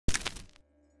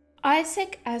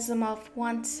Isaac Asimov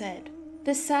once said,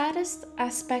 "The saddest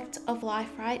aspect of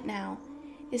life right now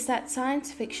is that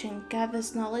science fiction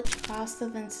gathers knowledge faster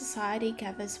than society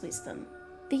gathers wisdom."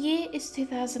 The year is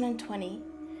 2020,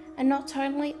 and not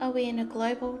only are we in a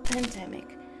global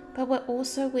pandemic, but we're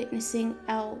also witnessing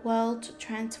our world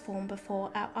transform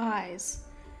before our eyes.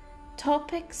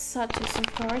 Topics such as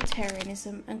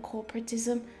authoritarianism and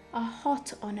corporatism are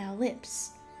hot on our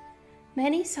lips.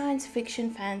 Many science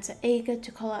fiction fans are eager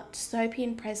to call out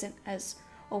dystopian present as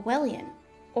Orwellian,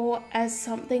 or as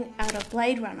something out of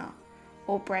Blade Runner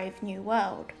or Brave New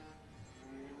World.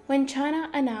 When China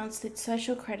announced its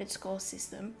social credit score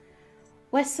system,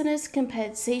 Westerners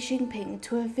compared Xi Jinping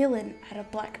to a villain out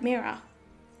of Black Mirror.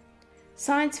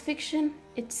 Science fiction,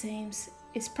 it seems,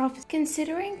 is prophecy.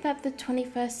 Considering that the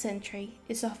 21st century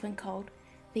is often called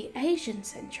the Asian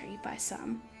century by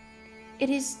some, it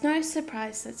is no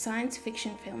surprise that science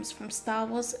fiction films from Star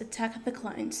Wars Attack of the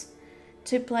Clones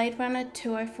to Blade Runner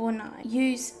 2049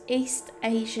 use East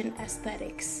Asian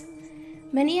aesthetics.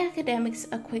 Many academics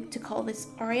are quick to call this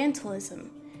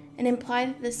Orientalism and imply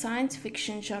that the science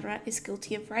fiction genre is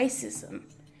guilty of racism.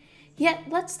 Yet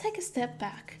let's take a step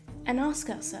back and ask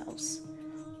ourselves,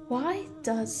 why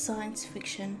does science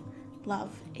fiction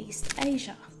love East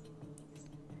Asia?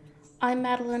 I'm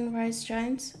Madeline Rose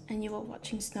Jones, and you are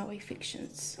watching Snowy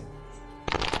Fictions.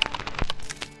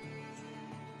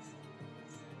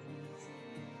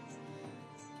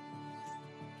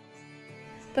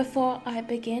 Before I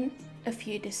begin, a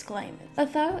few disclaimers.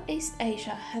 Although East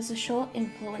Asia has a short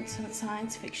influence on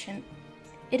science fiction,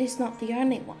 it is not the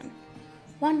only one.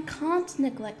 One can't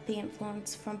neglect the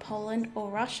influence from Poland or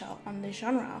Russia on the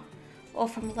genre, or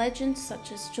from legends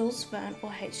such as Jules Verne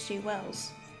or H.G.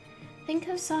 Wells. Think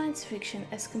of science fiction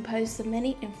as composed of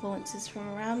many influences from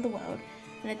around the world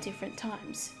and at different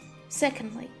times.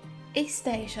 Secondly, East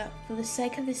Asia, for the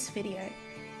sake of this video,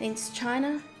 means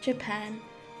China, Japan,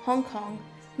 Hong Kong,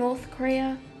 North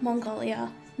Korea,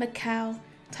 Mongolia, Macau,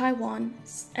 Taiwan,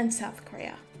 and South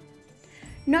Korea.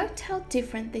 Note how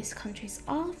different these countries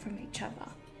are from each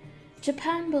other.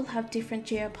 Japan will have different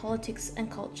geopolitics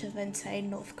and culture than, say,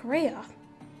 North Korea.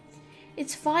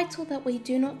 It's vital that we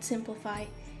do not simplify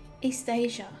East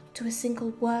Asia to a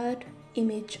single word,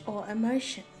 image, or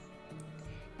emotion.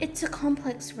 It's a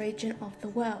complex region of the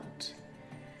world.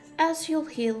 As you'll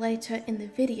hear later in the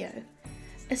video,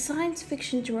 a science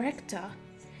fiction director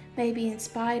may be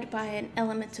inspired by an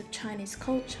element of Chinese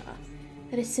culture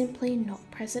that is simply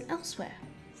not present elsewhere.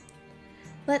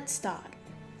 Let's start.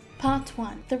 Part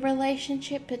 1. The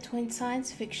relationship between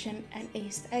science fiction and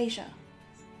East Asia.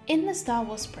 In the Star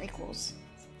Wars prequels,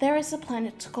 there is a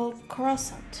planet called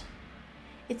Coruscant.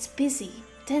 It's busy,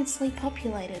 densely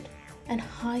populated, and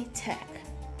high-tech.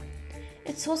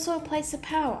 It's also a place of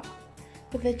power,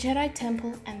 with the Jedi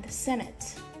Temple and the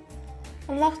Senate.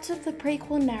 A lot of the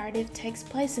prequel narrative takes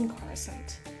place in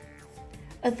Coruscant.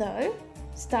 Although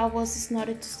Star Wars is not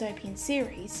a dystopian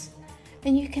series,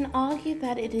 and you can argue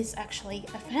that it is actually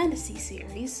a fantasy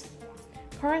series,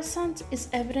 Coruscant is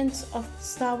evidence of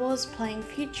Star Wars playing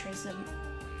futurism.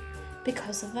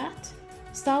 Because of that,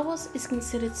 Star Wars is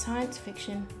considered science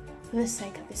fiction for the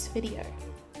sake of this video.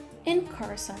 In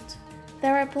Coruscant,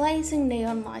 there are blazing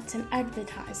neon lights and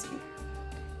advertising.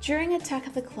 During Attack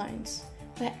of the Clones,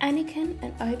 where Anakin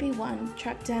and Obi-Wan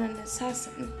track down an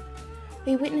assassin,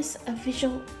 we witness a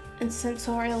visual and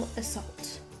sensorial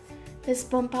assault. There's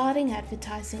bombarding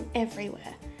advertising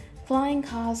everywhere, flying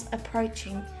cars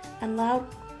approaching, and loud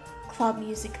club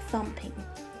music thumping.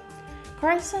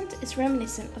 Coruscant is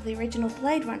reminiscent of the original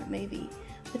Blade Runner movie,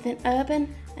 with an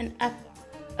urban and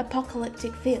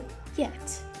apocalyptic feel.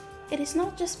 Yet, it is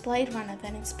not just Blade Runner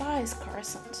that inspires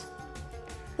Coruscant.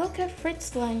 Look at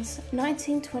Fritz Lang's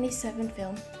 1927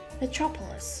 film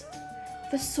Metropolis.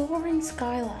 The soaring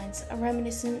skylines are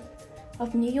reminiscent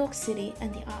of New York City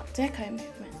and the Art Deco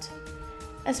movement.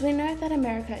 As we know that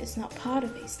America is not part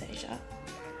of East Asia,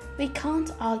 we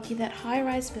can't argue that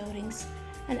high-rise buildings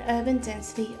and urban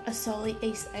density are solely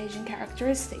East Asian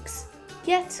characteristics.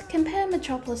 Yet, compare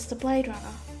Metropolis to Blade Runner.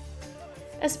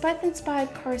 As both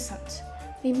inspired Coruscant,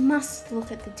 we must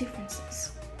look at the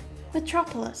differences.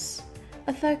 Metropolis,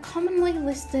 although commonly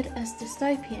listed as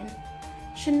dystopian,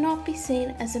 should not be seen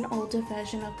as an older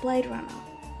version of Blade Runner.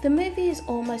 The movie is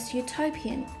almost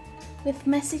utopian, with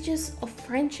messages of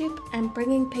friendship and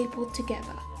bringing people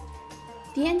together.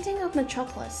 The ending of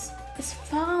Metropolis is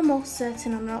far more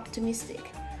certain and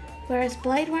optimistic, whereas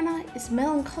Blade Runner is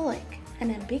melancholic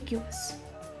and ambiguous.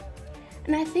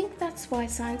 And I think that's why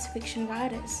science fiction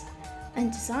writers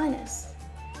and designers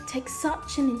take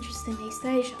such an interest in East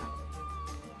Asia.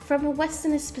 From a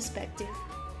Westernist perspective,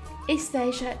 East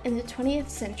Asia in the 20th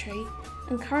century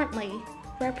and currently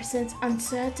represents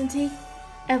uncertainty,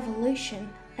 evolution,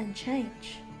 and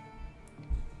change.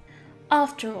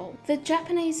 After all, the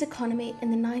Japanese economy in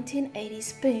the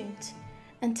 1980s boomed,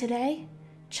 and today,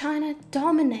 China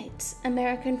dominates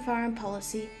American foreign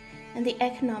policy and the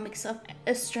economics of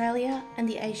Australia and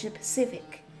the Asia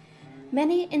Pacific.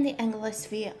 Many in the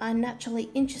Anglosphere are naturally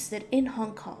interested in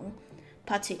Hong Kong,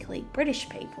 particularly British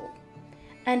people,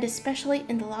 and especially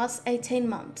in the last 18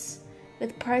 months,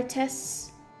 with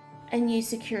protests and new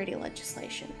security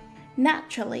legislation.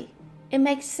 Naturally, it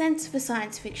makes sense for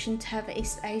science fiction to have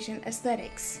East Asian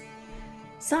aesthetics.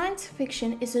 Science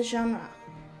fiction is a genre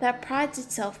that prides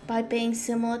itself by being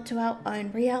similar to our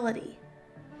own reality.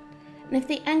 And if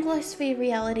the Anglosphere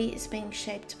reality is being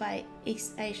shaped by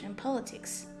East Asian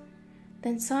politics,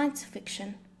 then science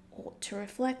fiction ought to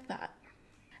reflect that.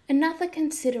 Another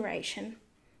consideration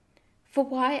for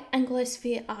why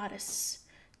Anglosphere artists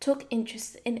took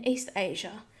interest in East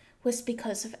Asia was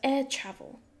because of air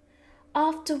travel.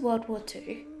 After World War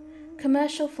II,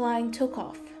 commercial flying took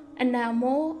off, and now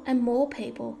more and more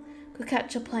people could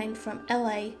catch a plane from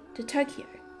LA to Tokyo.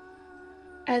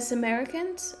 As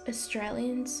Americans,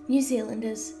 Australians, New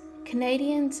Zealanders,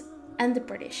 Canadians, and the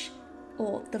British,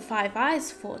 or the Five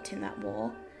Eyes, fought in that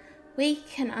war, we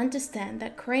can understand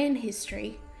that Korean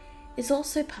history is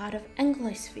also part of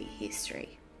Anglosphere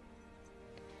history.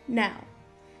 Now,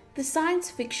 the science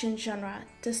fiction genre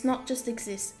does not just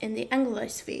exist in the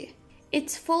Anglosphere.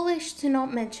 It's foolish to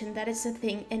not mention that it's a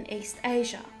thing in East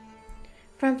Asia.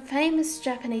 From famous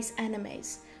Japanese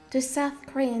animes to South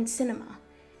Korean cinema,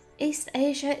 East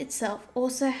Asia itself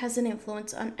also has an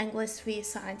influence on Anglosphere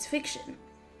science fiction.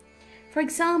 For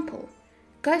example,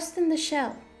 Ghost in the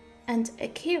Shell and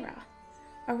Akira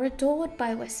are adored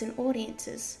by Western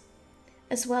audiences,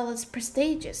 as well as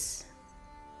prestigious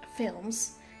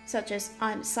films such as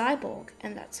I'm a Cyborg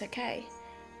and That's Okay,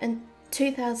 and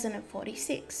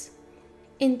 2046.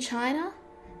 In China,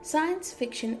 science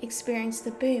fiction experienced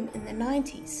a boom in the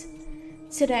 90s.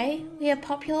 Today, we have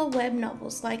popular web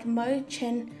novels like Mo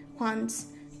Chen Huang's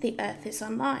The Earth is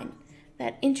Online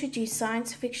that introduce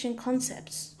science fiction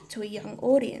concepts to a young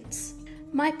audience.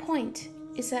 My point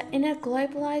is that in a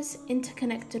globalized,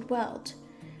 interconnected world,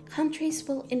 countries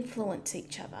will influence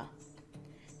each other.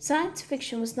 Science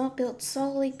fiction was not built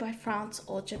solely by France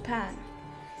or Japan.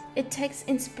 It takes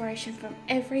inspiration from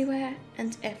everywhere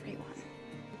and everyone.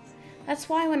 That's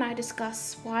why when I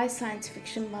discuss why science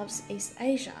fiction loves East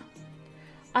Asia,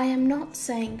 I am not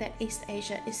saying that East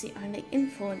Asia is the only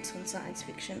influence on science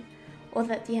fiction, or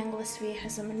that the Anglosphere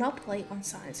has a monopoly on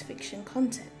science fiction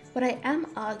content. What I am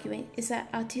arguing is that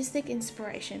artistic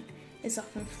inspiration is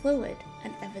often fluid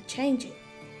and ever-changing.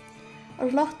 A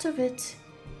lot of it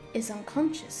is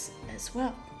unconscious as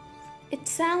well. It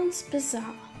sounds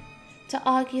bizarre to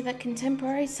argue that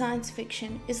contemporary science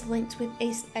fiction is linked with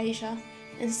East Asia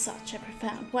in such a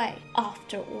profound way.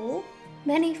 After all,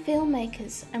 many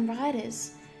filmmakers and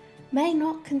writers may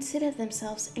not consider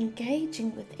themselves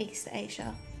engaging with East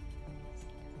Asia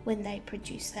when they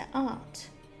produce their art.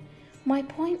 My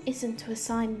point isn't to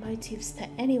assign motives to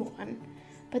anyone,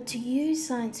 but to use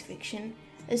science fiction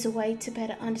as a way to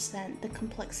better understand the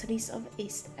complexities of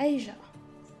East Asia.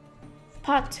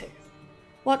 Part 2.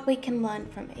 What we can learn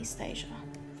from East Asia.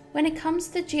 When it comes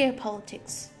to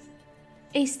geopolitics,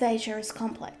 East Asia is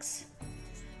complex.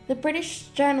 The British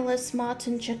journalist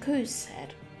Martin Jacques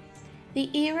said, "The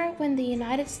era when the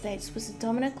United States was a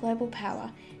dominant global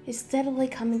power is steadily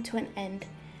coming to an end,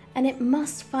 and it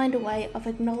must find a way of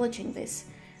acknowledging this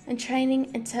and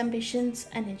training its ambitions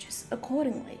and interests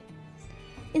accordingly.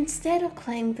 Instead of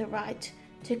claiming the right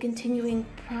to continuing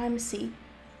primacy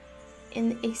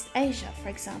in East Asia, for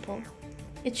example,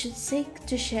 it should seek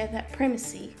to share that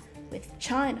primacy with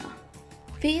China."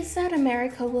 Fears that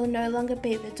America will no longer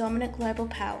be the dominant global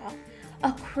power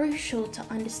are crucial to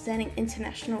understanding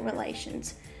international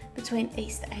relations between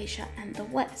East Asia and the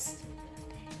West.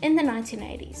 In the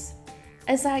 1980s,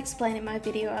 as I explained in my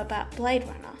video about Blade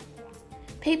Runner,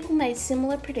 people made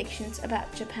similar predictions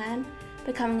about Japan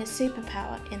becoming a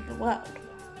superpower in the world.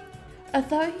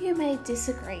 Although you may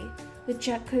disagree with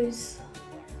Jacques,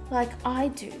 like I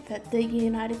do, that the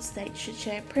United States should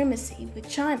share primacy with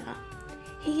China,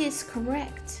 he is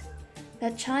correct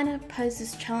that China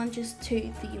poses challenges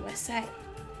to the USA.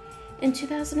 In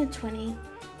 2020,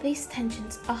 these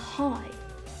tensions are high.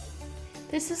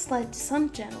 This has led to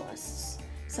some journalists,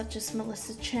 such as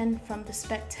Melissa Chen from The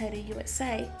Spectator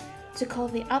USA, to call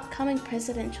the upcoming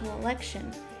presidential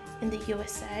election in the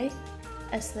USA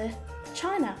as the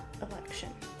China election.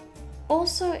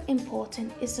 Also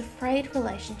important is the frayed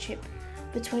relationship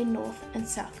between North and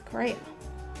South Korea.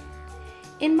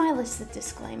 In my list of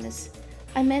disclaimers,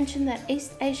 I mentioned that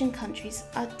East Asian countries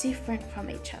are different from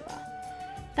each other.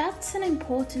 That's an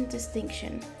important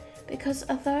distinction because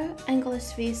although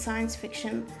Anglosphere science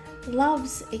fiction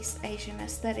loves East Asian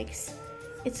aesthetics,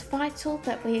 it's vital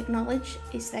that we acknowledge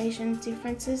East Asian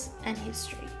differences and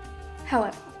history.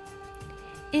 However,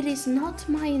 it is not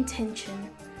my intention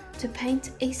to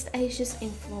paint East Asia's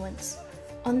influence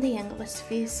on the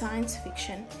Anglosphere science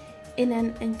fiction in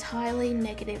an entirely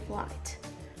negative light.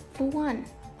 For one,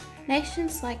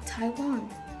 nations like Taiwan,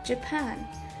 Japan,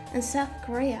 and South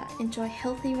Korea enjoy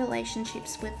healthy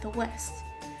relationships with the West.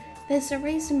 There's a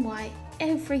reason why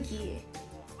every year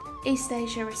East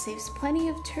Asia receives plenty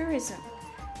of tourism,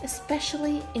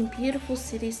 especially in beautiful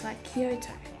cities like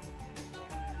Kyoto.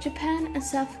 Japan and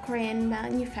South Korean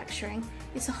manufacturing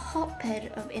is a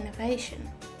hotbed of innovation.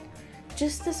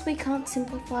 Just as we can't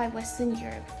simplify Western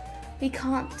Europe, we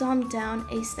can't dumb down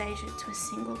East Asia to a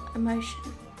single emotion.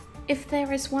 If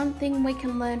there is one thing we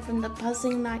can learn from the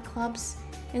buzzing nightclubs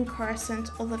in Coruscant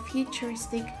or the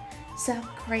futuristic South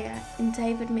Korea in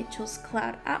David Mitchell's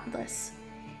Cloud Atlas,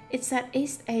 it's that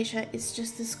East Asia is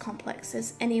just as complex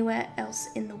as anywhere else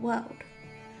in the world.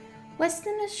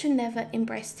 Westerners should never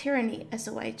embrace tyranny as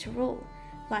a way to rule,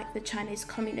 like the Chinese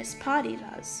Communist Party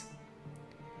does.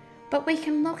 But we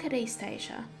can look at East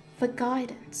Asia for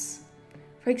guidance.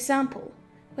 For example,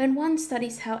 when one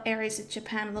studies how areas of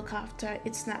Japan look after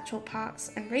its natural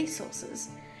parks and resources,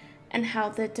 and how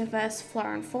the diverse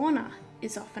flora and fauna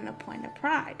is often a point of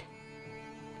pride.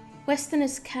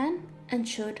 Westerners can and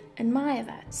should admire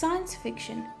that. Science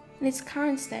fiction, in its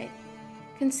current state,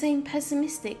 can seem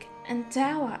pessimistic and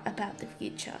dour about the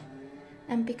future,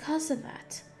 and because of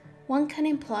that, one can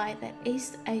imply that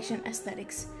East Asian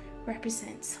aesthetics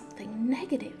represent something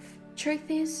negative. Truth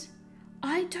is,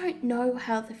 I don't know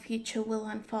how the future will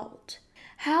unfold.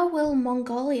 How will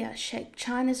Mongolia shape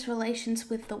China's relations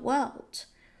with the world?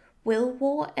 Will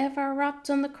war ever erupt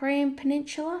on the Korean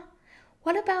Peninsula?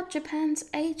 What about Japan's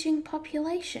aging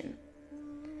population?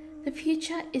 The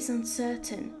future is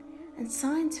uncertain, and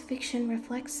science fiction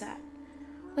reflects that.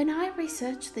 When I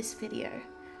researched this video,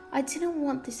 I didn't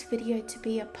want this video to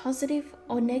be a positive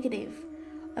or negative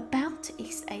about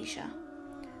East Asia.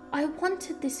 I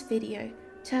wanted this video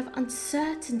to have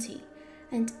uncertainty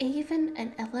and even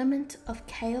an element of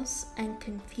chaos and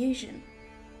confusion.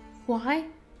 Why?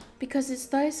 Because it's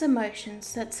those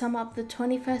emotions that sum up the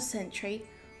 21st century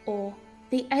or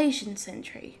the Asian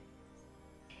century.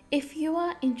 If you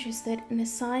are interested in a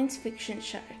science fiction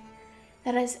show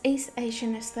that has East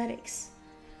Asian aesthetics,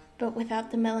 but without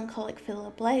the melancholic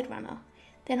filler Blade Runner,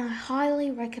 then I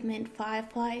highly recommend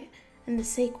Firefly and the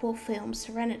sequel film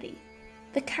Serenity.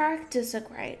 The characters are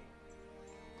great,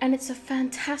 and it's a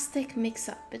fantastic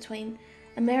mix-up between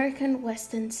American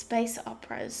Western space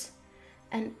operas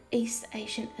and East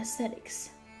Asian aesthetics.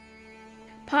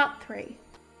 Part 3.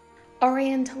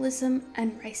 Orientalism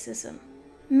and Racism.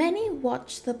 Many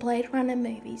watch the Blade Runner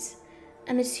movies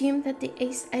and assume that the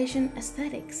East Asian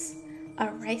aesthetics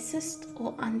are racist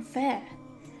or unfair.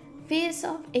 Fears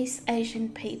of East Asian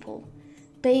people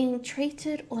being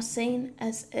treated or seen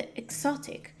as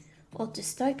exotic or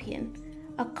dystopian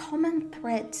are common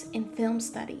threads in film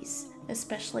studies,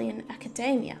 especially in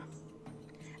academia.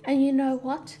 And you know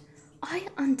what? I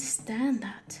understand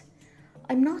that.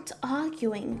 I'm not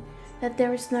arguing that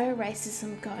there is no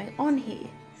racism going on here,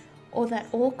 or that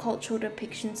all cultural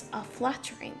depictions are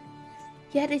flattering.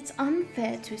 Yet it's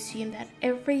unfair to assume that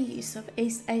every use of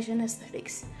East Asian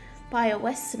aesthetics by a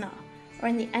Westerner or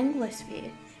in the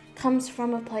Anglosphere comes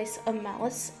from a place of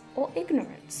malice or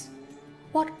ignorance.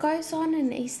 What goes on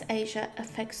in East Asia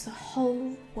affects the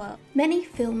whole world. Many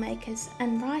filmmakers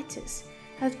and writers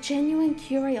have genuine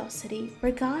curiosity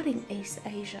regarding East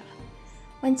Asia.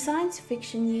 When science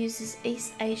fiction uses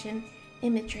East Asian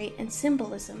imagery and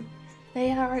symbolism,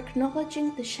 they are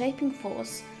acknowledging the shaping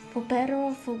force, for better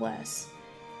or for worse,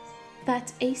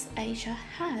 that East Asia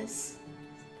has.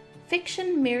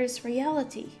 Fiction mirrors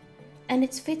reality, and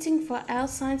it's fitting for our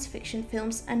science fiction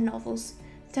films and novels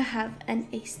to have an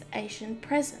East Asian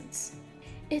presence.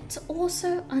 It's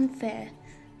also unfair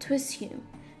to assume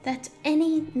that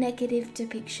any negative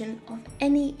depiction of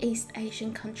any East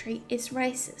Asian country is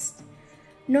racist.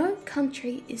 No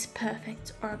country is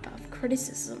perfect or above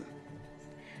criticism.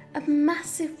 A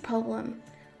massive problem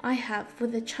I have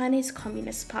with the Chinese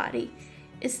Communist Party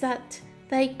is that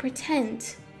they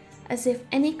pretend as if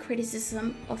any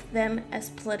criticism of them as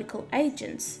political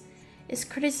agents is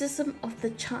criticism of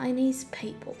the Chinese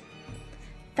people.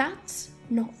 That's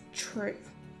not true.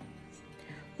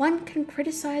 One can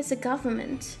criticize a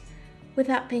government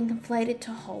without being conflated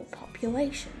to whole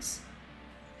populations.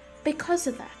 Because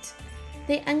of that,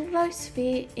 the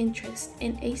Anglosphere interest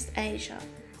in East Asia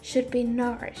should be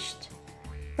nourished.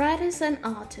 Writers and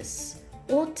artists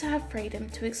ought to have freedom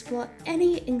to explore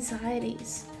any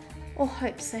anxieties or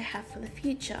hopes they have for the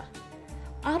future.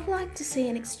 I'd like to see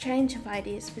an exchange of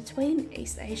ideas between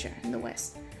East Asia and the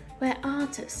West, where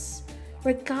artists,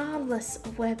 regardless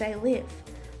of where they live,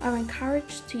 are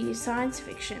encouraged to use science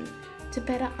fiction to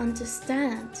better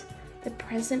understand the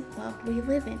present world we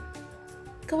live in.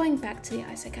 Going back to the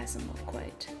Isaac Asimov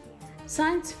quote,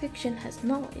 science fiction has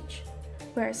knowledge,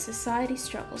 whereas society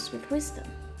struggles with wisdom.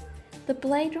 The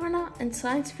Blade Runner and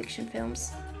science fiction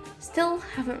films still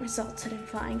haven't resulted in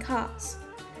flying cars,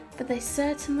 but they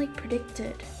certainly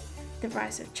predicted the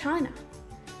rise of China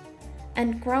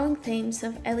and growing themes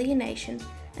of alienation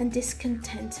and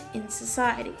discontent in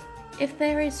society. If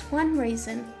there is one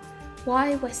reason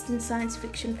why Western science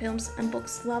fiction films and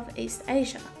books love East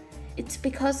Asia, it's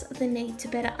because of the need to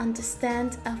better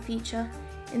understand our future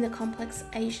in the complex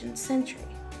Asian century.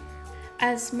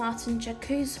 As Martin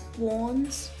Jacques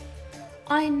warns,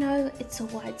 I know it's a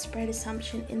widespread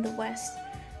assumption in the West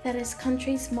that as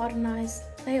countries modernize,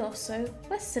 they also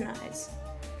westernize.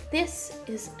 This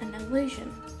is an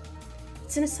illusion.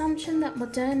 It's an assumption that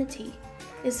modernity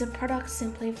is a product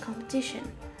simply of competition,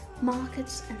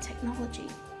 markets and technology.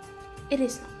 It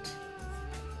is not.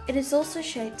 It is also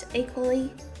shaped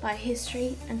equally by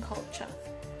history and culture.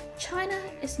 China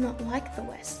is not like the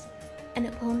West, and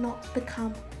it will not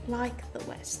become like the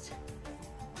West.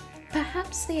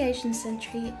 Perhaps the Asian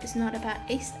century is not about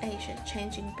East Asia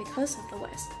changing because of the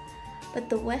West, but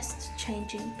the West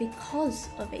changing because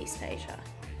of East Asia.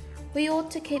 We ought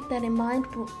to keep that in mind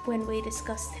when we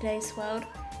discuss today's world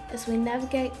as we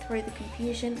navigate through the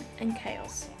confusion and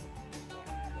chaos.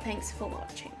 Thanks for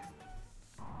watching.